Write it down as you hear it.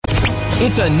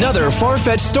It's another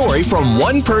far-fetched story from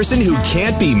one person who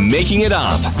can't be making it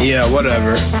up. Yeah,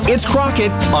 whatever. It's Crockett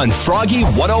on Froggy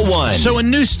 101. So a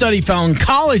new study found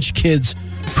college kids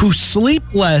who sleep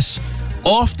less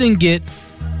often get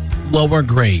lower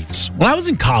grades. When I was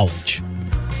in college,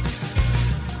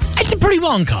 I did pretty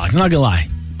well in college, I'm not gonna lie.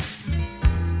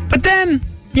 But then,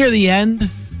 near the end,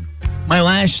 my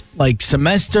last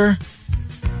semester,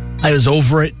 I was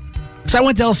over it. So I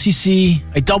went to LCC,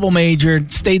 I double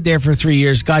majored, stayed there for 3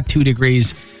 years, got 2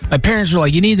 degrees. My parents were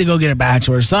like, you need to go get a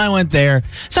bachelor's. So I went there.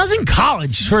 So I was in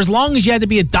college for as long as you had to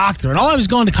be a doctor. And all I was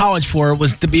going to college for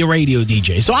was to be a radio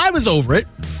DJ. So I was over it.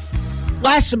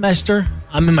 Last semester,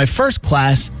 I'm in my first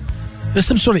class. There's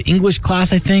some sort of English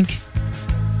class, I think.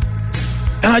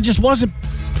 And I just wasn't.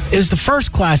 It was the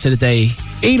first class of the day,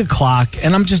 8 o'clock,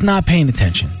 and I'm just not paying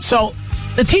attention. So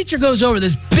the teacher goes over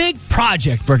this big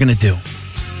project we're going to do.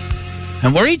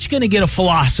 And we're each going to get a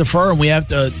philosopher, and we have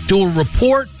to do a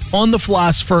report on the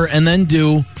philosopher and then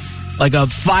do a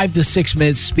 5 to 6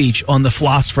 minute speech on the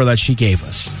philosopher that she gave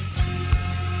us.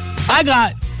 I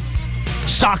got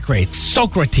Socrates,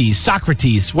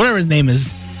 whatever his name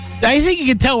is. I think you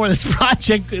can tell where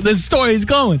this story is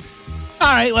going. All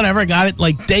right, whatever. I got it.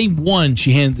 Day one,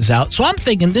 she handed this out. So I'm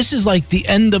thinking this is the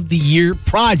end of the year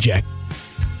project.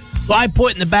 So I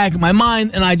put it in the back of my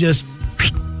mind, and I just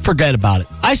forget about it.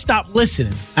 I stopped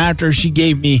listening after she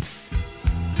gave me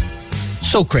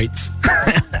Socrates.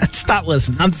 Stop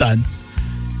listening. I'm done.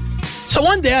 So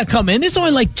one day I come in. It's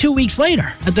only 2 weeks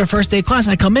later at their first day of class.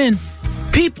 I come in.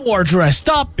 People are dressed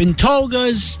up in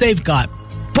togas. They've got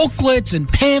booklets and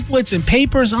pamphlets and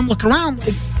papers. I'm looking around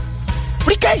what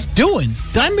are you guys doing?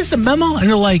 Did I miss a memo? And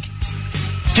they're like,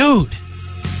 dude,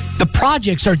 the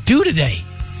projects are due today.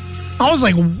 I was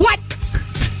like, what?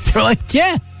 They're like,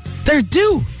 yeah, they're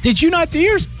due. Did you not do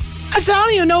yours? I said, I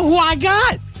don't even know who I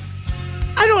got.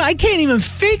 I can't even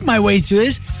fake my way through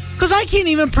this because I can't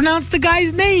even pronounce the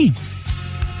guy's name.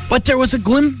 But there was a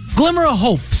glimmer of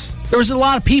hopes. There was a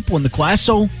lot of people in the class,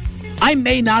 so I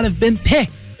may not have been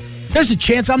picked. There's a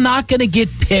chance I'm not going to get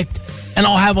picked, and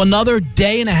I'll have another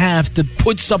day and a half to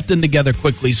put something together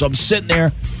quickly. So I'm sitting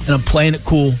there, and I'm playing it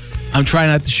cool. I'm trying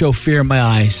not to show fear in my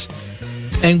eyes.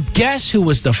 And guess who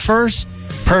was the first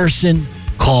person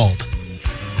called?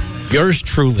 Yours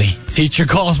truly. Teacher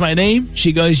calls my name.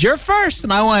 She goes, you're first.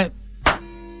 And I went,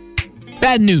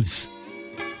 bad news.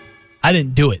 I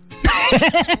didn't do it.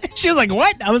 She was like,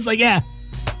 what? I was like, yeah,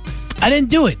 I didn't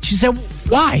do it. She said,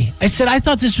 why? I said, I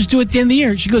thought this was due at the end of the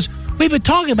year. She goes, we've been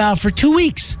talking about it for 2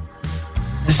 weeks.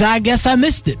 I said, I guess I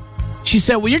missed it. She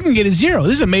said, well, you're going to get a 0.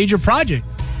 This is a major project.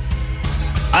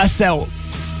 I said, well,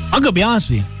 I'm going to be honest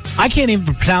with you. I can't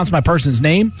even pronounce my person's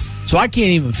name, so I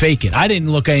can't even fake it. I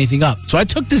didn't look anything up. So I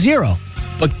took the 0.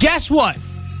 But guess what?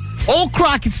 Old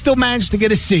Crockett still managed to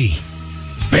get a C.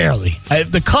 Barely.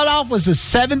 If the cutoff was a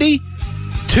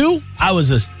 72, I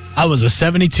was a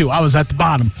 72. I was at the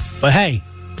bottom. But hey,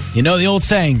 you know the old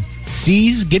saying,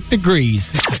 C's get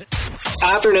degrees.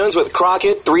 Afternoons with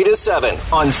Crockett 3 to 7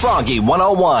 on Froggy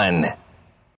 101.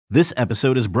 This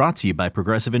episode is brought to you by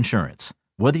Progressive Insurance.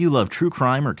 Whether you love true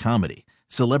crime or comedy,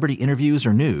 celebrity interviews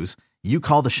or news, you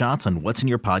call the shots on what's in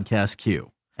your podcast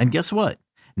queue. And guess what?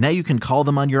 Now you can call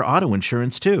them on your auto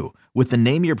insurance too with the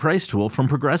Name Your Price tool from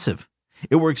Progressive.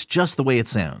 It works just the way it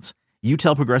sounds. You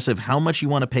tell Progressive how much you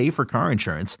want to pay for car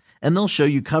insurance, and they'll show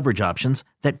you coverage options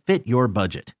that fit your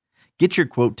budget. Get your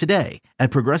quote today at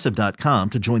Progressive.com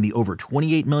to join the over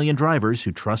 28 million drivers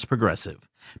who trust Progressive.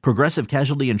 Progressive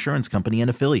Casualty Insurance Company and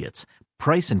Affiliates.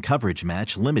 Price and coverage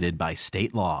match limited by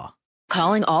state law.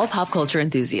 Calling all pop culture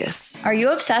enthusiasts. Are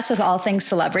you obsessed with all things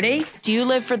celebrity? Do you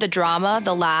live for the drama,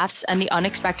 the laughs, and the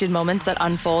unexpected moments that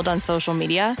unfold on social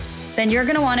media? Then you're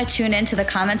going to want to tune in to the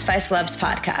Comments by Celebs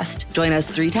podcast. Join us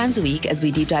 3 times a week as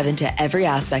we deep dive into every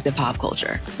aspect of pop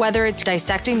culture. Whether it's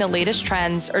dissecting the latest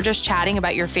trends or just chatting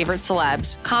about your favorite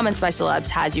celebs, Comments by Celebs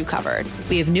has you covered.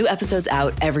 We have new episodes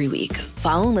out every week.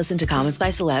 Follow and listen to Comments by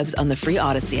Celebs on the free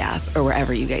Odyssey app or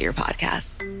wherever you get your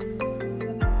podcasts.